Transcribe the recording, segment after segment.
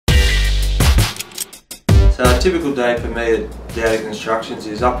So a typical day for me at Dowdy Constructions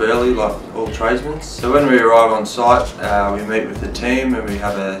is up early like all tradesmen. So when we arrive on site, we meet with the team and we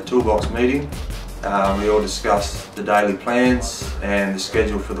have a toolbox meeting. We all discuss the daily plans and the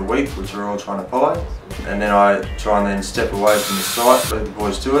schedule for the week, which we're all trying to follow. And then I try and then step away from the site, leave the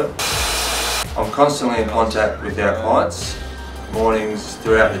boys to it. I'm constantly in contact with our clients, mornings,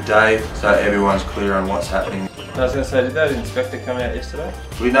 throughout the day, so everyone's clear on what's happening. I was going to say, did that inspector come out yesterday?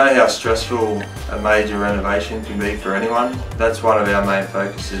 We know how stressful a major renovation can be for anyone. That's one of our main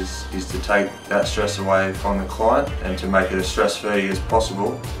focuses, is to take that stress away from the client and to make it as stress-free as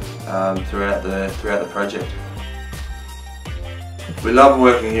possible throughout the project. We love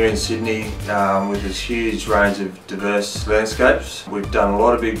working here in Sydney with this huge range of diverse landscapes. We've done a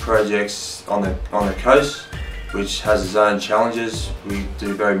lot of big projects on the coast, which has its own challenges. We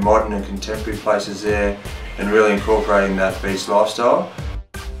do very modern and contemporary places there, and really incorporating that beach lifestyle,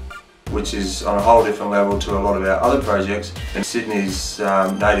 which is on a whole different level to a lot of our other projects. In Sydney's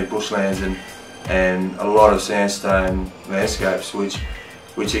native bushlands and a lot of sandstone landscapes,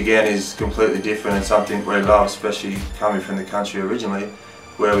 which again is completely different and something we love, especially coming from the country originally,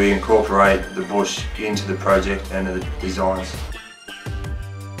 where we incorporate the bush into the project and the designs.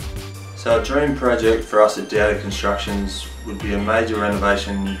 So a dream project for us at Dowdy Constructions would be a major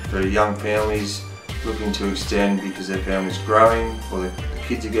renovation for young families looking to extend because their family's growing, or the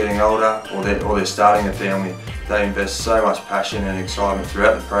kids are getting older, or they're starting a family. They invest so much passion and excitement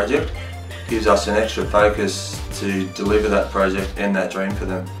throughout the project. It gives us an extra focus to deliver that project and that dream for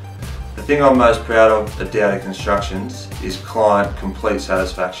them. The thing I'm most proud of at Dowdy Constructions is client complete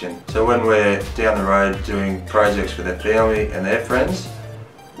satisfaction. So when we're down the road doing projects for their family and their friends,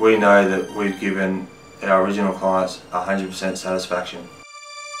 we know that we've given our original clients 100% satisfaction.